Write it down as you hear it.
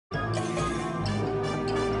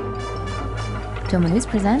TomoNews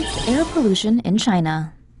presents Air Pollution in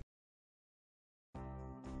China.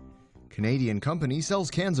 Canadian company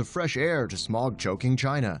sells cans of fresh air to smog-choking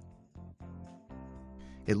China.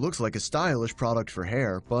 It looks like a stylish product for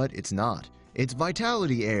hair, but it's not. It's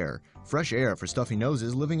Vitality Air, fresh air for stuffy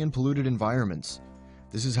noses living in polluted environments.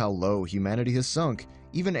 This is how low humanity has sunk.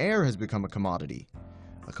 Even air has become a commodity.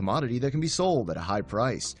 A commodity that can be sold at a high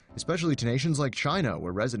price, especially to nations like China,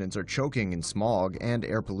 where residents are choking in smog and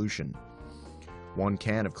air pollution. One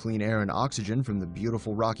can of clean air and oxygen from the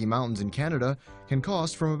beautiful Rocky Mountains in Canada can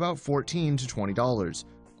cost from about $14 to $20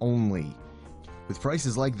 only. With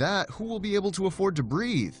prices like that, who will be able to afford to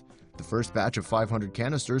breathe? The first batch of 500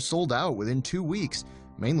 canisters sold out within 2 weeks,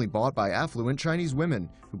 mainly bought by affluent Chinese women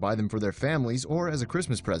who buy them for their families or as a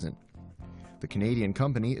Christmas present. The Canadian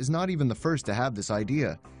company is not even the first to have this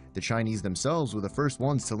idea. The Chinese themselves were the first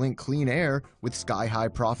ones to link clean air with sky-high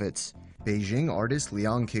profits. Beijing artist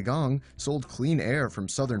Liang Qigang sold clean air from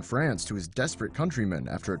southern France to his desperate countrymen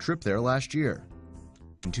after a trip there last year.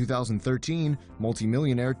 In 2013,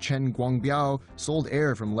 multimillionaire Chen Guangbiao sold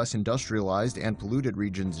air from less industrialized and polluted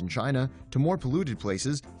regions in China to more polluted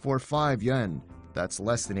places for 5 yuan. That's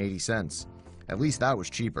less than 80 cents. At least that was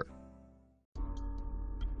cheaper.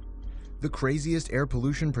 The craziest air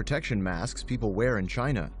pollution protection masks people wear in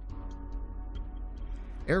China.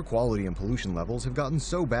 Air quality and pollution levels have gotten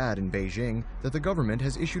so bad in Beijing that the government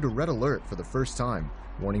has issued a red alert for the first time,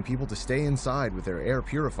 warning people to stay inside with their air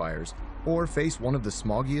purifiers or face one of the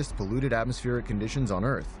smoggiest polluted atmospheric conditions on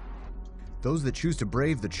Earth. Those that choose to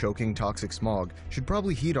brave the choking toxic smog should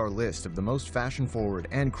probably heed our list of the most fashion-forward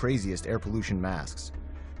and craziest air pollution masks.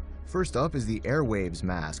 First up is the Airwaves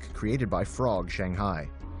mask, created by Frog Shanghai.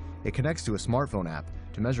 It connects to a smartphone app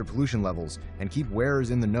to measure pollution levels and keep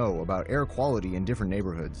wearers in the know about air quality in different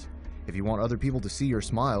neighborhoods. If you want other people to see your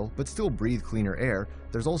smile but still breathe cleaner air,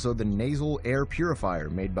 there's also the nasal air purifier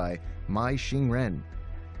made by Mai Xingren.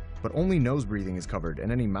 But only nose breathing is covered,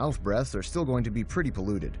 and any mouth breaths are still going to be pretty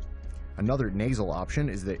polluted. Another nasal option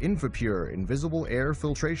is the InfaPure Invisible Air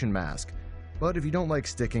Filtration Mask. But if you don't like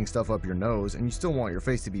sticking stuff up your nose and you still want your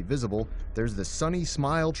face to be visible, there's the Sunny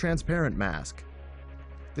Smile Transparent Mask.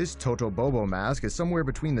 This Toto Bobo mask is somewhere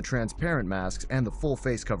between the transparent masks and the full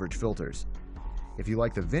face coverage filters. If you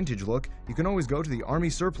like the vintage look, you can always go to the Army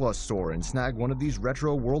Surplus store and snag one of these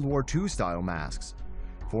retro World War II style masks.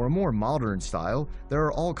 For a more modern style, there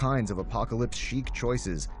are all kinds of apocalypse chic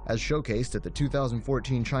choices, as showcased at the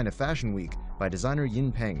 2014 China Fashion Week by designer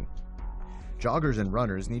Yin Peng. Joggers and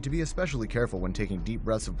runners need to be especially careful when taking deep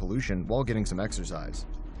breaths of pollution while getting some exercise.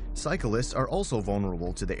 Cyclists are also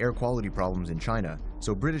vulnerable to the air quality problems in China,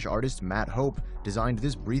 so British artist Matt Hope designed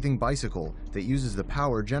this breathing bicycle that uses the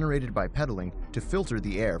power generated by pedaling to filter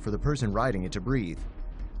the air for the person riding it to breathe.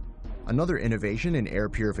 Another innovation in air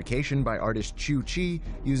purification by artist Chu Chi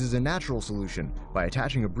uses a natural solution by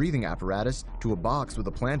attaching a breathing apparatus to a box with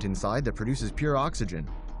a plant inside that produces pure oxygen.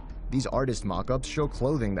 These artist mock-ups show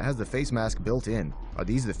clothing that has the face mask built in. Are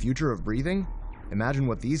these the future of breathing? Imagine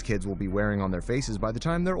what these kids will be wearing on their faces by the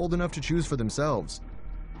time they're old enough to choose for themselves.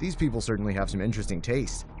 These people certainly have some interesting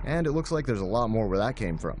taste, and it looks like there's a lot more where that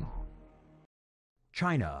came from.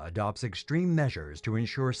 China adopts extreme measures to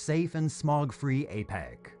ensure safe and smog-free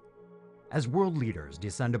APEC. As world leaders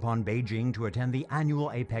descend upon Beijing to attend the annual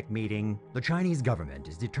APEC meeting, the Chinese government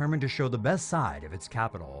is determined to show the best side of its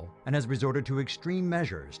capital and has resorted to extreme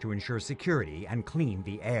measures to ensure security and clean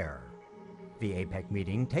the air. The APEC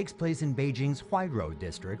meeting takes place in Beijing's Huairou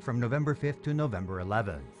district from November 5th to November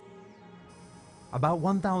 11th. About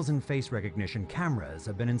 1,000 face recognition cameras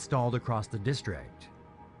have been installed across the district.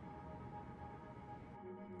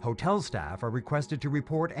 Hotel staff are requested to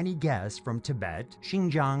report any guests from Tibet,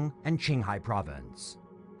 Xinjiang, and Qinghai province.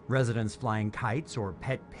 Residents flying kites or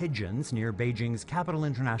pet pigeons near Beijing's Capital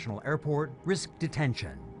International Airport risk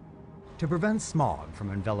detention. To prevent smog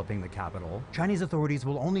from enveloping the capital, Chinese authorities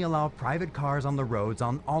will only allow private cars on the roads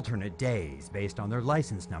on alternate days based on their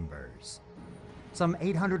license numbers. Some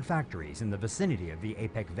 800 factories in the vicinity of the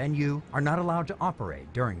APEC venue are not allowed to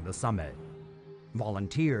operate during the summit.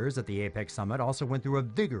 Volunteers at the APEC summit also went through a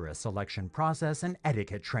vigorous selection process and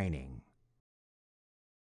etiquette training.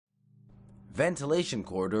 Ventilation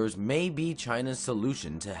corridors may be China's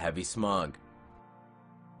solution to heavy smog.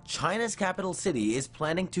 China's capital city is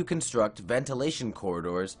planning to construct ventilation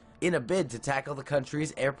corridors in a bid to tackle the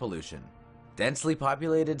country's air pollution. Densely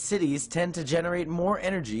populated cities tend to generate more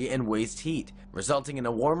energy and waste heat, resulting in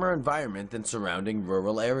a warmer environment than surrounding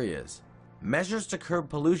rural areas. Measures to curb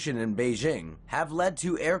pollution in Beijing have led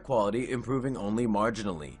to air quality improving only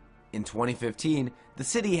marginally. In 2015, the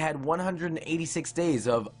city had 186 days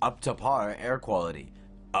of up-to-par air quality.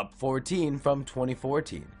 up 14 from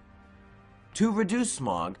 2014. To reduce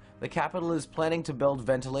smog, the capital is planning to build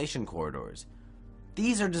ventilation corridors.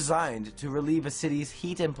 These are designed to relieve a city's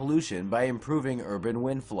heat and pollution by improving urban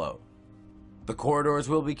wind flow. The corridors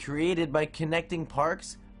will be created by connecting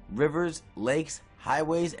parks, rivers, lakes,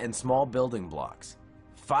 highways, and small building blocks.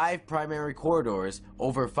 5 primary corridors,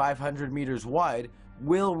 over 500 meters wide,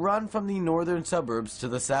 will run from the northern suburbs to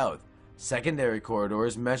the south. Secondary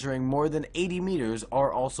corridors measuring more than 80 meters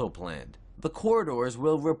are also planned. The corridors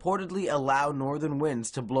will reportedly allow northern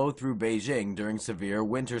winds to blow through Beijing during severe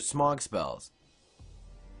winter smog spells.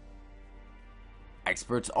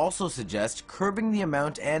 Experts also suggest curbing the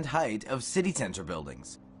amount and height of city center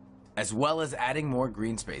buildings, as well as adding more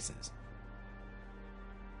green spaces.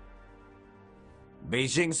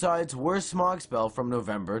 Beijing saw its worst smog spell from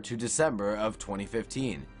November to December of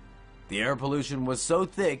 2015. The air pollution was so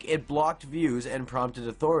thick it blocked views and prompted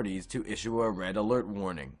authorities to issue a red alert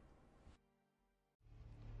warning.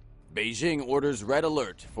 Beijing orders red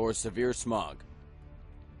alert for severe smog.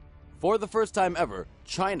 For the first time ever,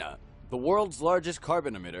 China, the world's largest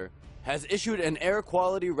carbon emitter, has issued an air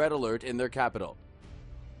quality red alert in their capital.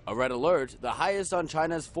 A red alert, the highest on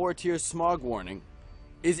China's 4-tier smog warning,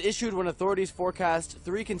 is issued when authorities forecast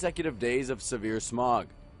 3 consecutive days of severe smog.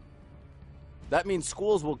 That means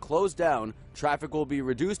schools will close down, traffic will be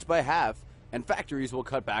reduced by half, and factories will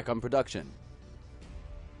cut back on production.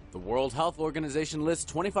 The World Health Organization lists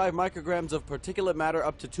 25 micrograms of particulate matter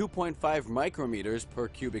up to 2.5 micrometers per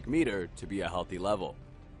cubic meter to be a healthy level.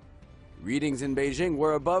 Readings in Beijing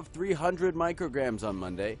were above 300 micrograms on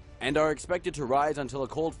Monday and are expected to rise until a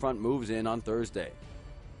cold front moves in on Thursday.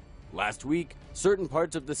 Last week, certain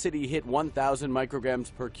parts of the city hit 1,000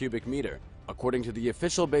 micrograms per cubic meter, according to the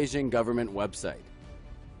official Beijing government website.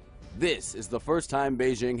 This is the first time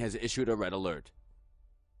Beijing has issued a red alert.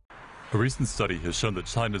 A recent study has shown that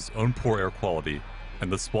China's own poor air quality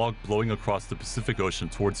and the smog blowing across the Pacific Ocean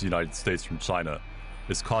towards the United States from China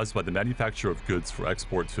is caused by the manufacture of goods for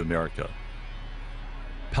export to America.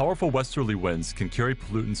 Powerful westerly winds can carry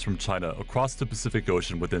pollutants from China across the Pacific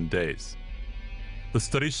Ocean within days. The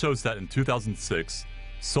study shows that in 2006,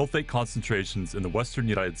 sulfate concentrations in the western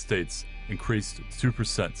United States increased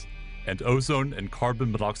 2%, and ozone and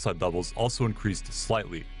carbon monoxide levels also increased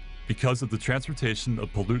slightly because of the transportation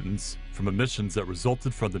of pollutants from emissions that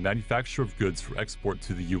resulted from the manufacture of goods for export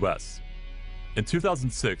to the U.S. In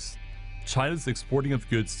 2006, China's exporting of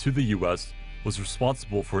goods to the U.S. was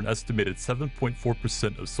responsible for an estimated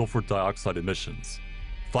 7.4% of sulfur dioxide emissions,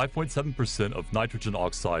 5.7% of nitrogen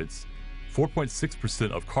oxides,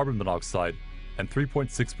 4.6% of carbon monoxide, and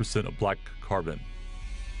 3.6% of black carbon.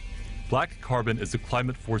 Black carbon is a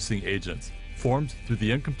climate-forcing agent formed through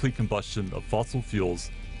the incomplete combustion of fossil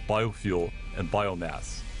fuels, biofuel, and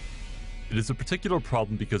biomass. It is a particular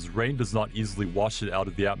problem because rain does not easily wash it out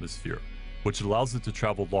of the atmosphere, which allows it to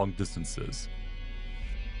travel long distances.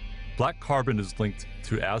 Black carbon is linked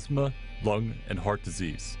to asthma, lung, and heart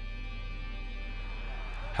disease.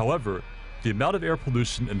 However, the amount of air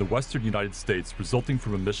pollution in the western United States resulting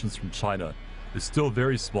from emissions from China is still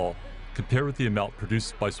very small compared with the amount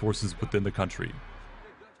produced by sources within the country.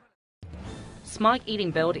 Smog-eating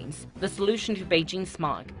buildings, the solution to Beijing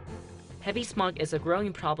smog. Heavy smog is a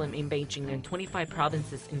growing problem in Beijing and 25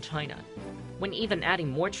 provinces in China. When even adding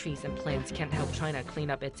more trees and plants can't help China clean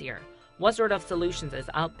up its air, what sort of solutions is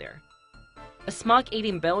out there? A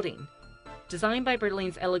smog-eating building. Designed by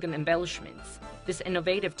Berlin's elegant embellishments, this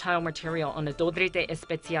innovative tile material on the Torre de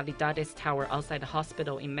Especialidades tower outside the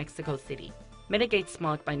hospital in Mexico City mitigates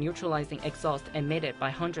smog by neutralizing exhaust emitted by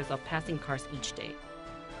hundreds of passing cars each day.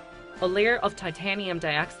 A layer of titanium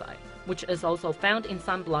dioxide, which is also found in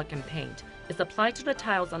sunblock and paint, is applied to the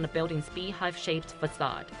tiles on the building's beehive-shaped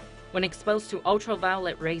facade. When exposed to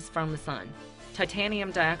ultraviolet rays from the sun,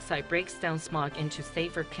 titanium dioxide breaks down smog into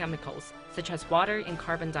safer chemicals such as water and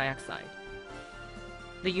carbon dioxide.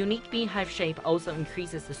 The unique beehive shape also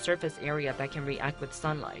increases the surface area that can react with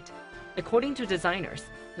sunlight. According to designers,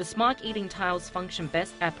 the smog-eating tiles function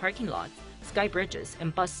best at parking lots, sky bridges,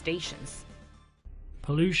 and bus stations.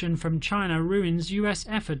 Pollution from China ruins U.S.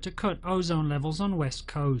 effort to cut ozone levels on West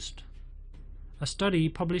Coast. A study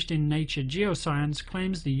published in Nature Geoscience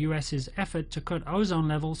claims the U.S.'s effort to cut ozone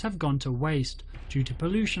levels have gone to waste due to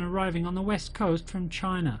pollution arriving on the West Coast from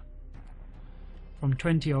China. From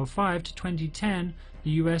 2005 to 2010, the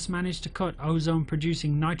U.S. managed to cut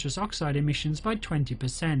ozone-producing nitrous oxide emissions by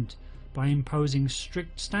 20% by imposing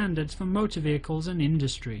strict standards for motor vehicles and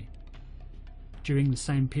industry. During the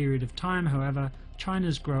same period of time, however,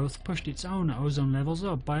 China's growth pushed its own ozone levels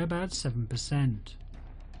up by about 7%.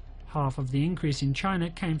 Half of the increase in China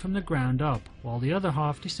came from the ground up, while the other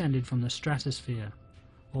half descended from the stratosphere,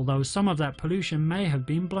 although some of that pollution may have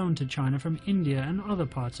been blown to China from India and other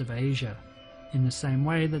parts of Asia, in the same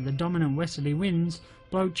way that the dominant westerly winds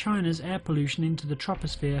blow China's air pollution into the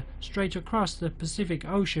troposphere straight across the Pacific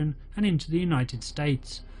Ocean and into the United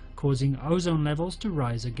States, causing ozone levels to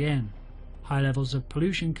rise again. High levels of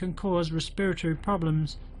pollution can cause respiratory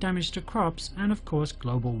problems, damage to crops, and of course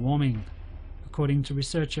global warming. According to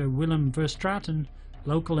researcher Willem Verstraeten,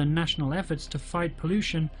 local and national efforts to fight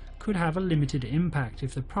pollution could have a limited impact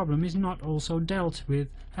if the problem is not also dealt with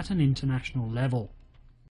at an international level.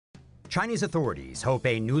 Chinese authorities hope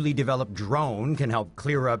a newly developed drone can help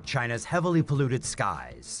clear up China's heavily polluted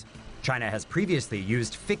skies. China has previously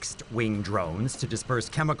used fixed-wing drones to disperse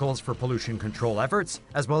chemicals for pollution control efforts,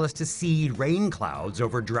 as well as to seed rain clouds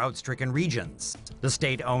over drought-stricken regions. The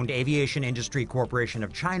state-owned Aviation Industry Corporation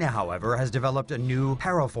of China, however, has developed a new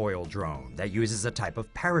parafoil drone that uses a type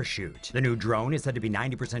of parachute. The new drone is said to be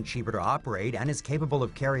 90% cheaper to operate and is capable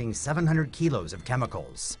of carrying 700 kilos of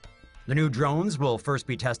chemicals. The new drones will first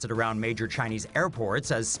be tested around major Chinese airports,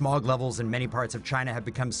 as smog levels in many parts of China have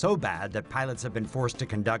become so bad that pilots have been forced to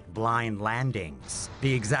conduct blind landings.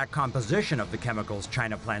 The exact composition of the chemicals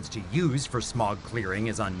China plans to use for smog clearing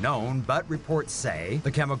is unknown, but reports say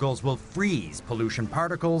the chemicals will freeze pollution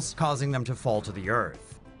particles, causing them to fall to the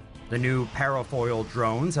earth. The new parafoil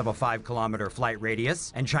drones have a 5-kilometer flight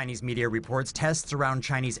radius, and Chinese media reports tests around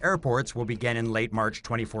Chinese airports will begin in late March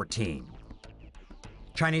 2014.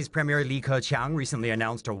 Chinese Premier Li Keqiang recently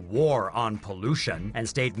announced a war on pollution, and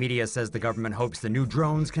state media says the government hopes the new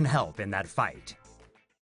drones can help in that fight.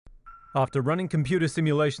 After running computer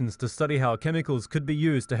simulations to study how chemicals could be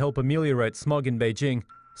used to help ameliorate smog in Beijing,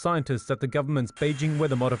 scientists at the government's Beijing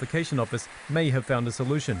Weather Modification Office may have found a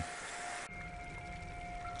solution.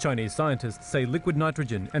 Chinese scientists say liquid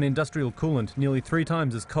nitrogen, an industrial coolant nearly 3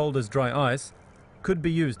 times as cold as dry ice, could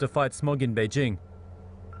be used to fight smog in Beijing.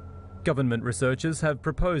 Government researchers have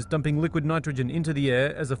proposed dumping liquid nitrogen into the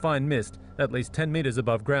air as a fine mist at least 10 meters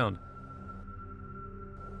above ground.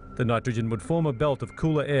 The nitrogen would form a belt of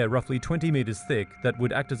cooler air roughly 20 meters thick that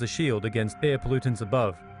would act as a shield against air pollutants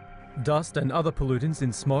above. Dust and other pollutants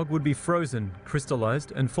in smog would be frozen,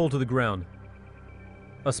 crystallized, and fall to the ground.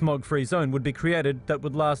 A smog-free zone would be created that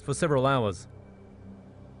would last for several hours.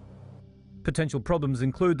 Potential problems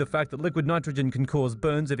include the fact that liquid nitrogen can cause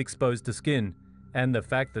burns if exposed to skin, and the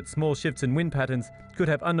fact that small shifts in wind patterns could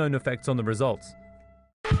have unknown effects on the results.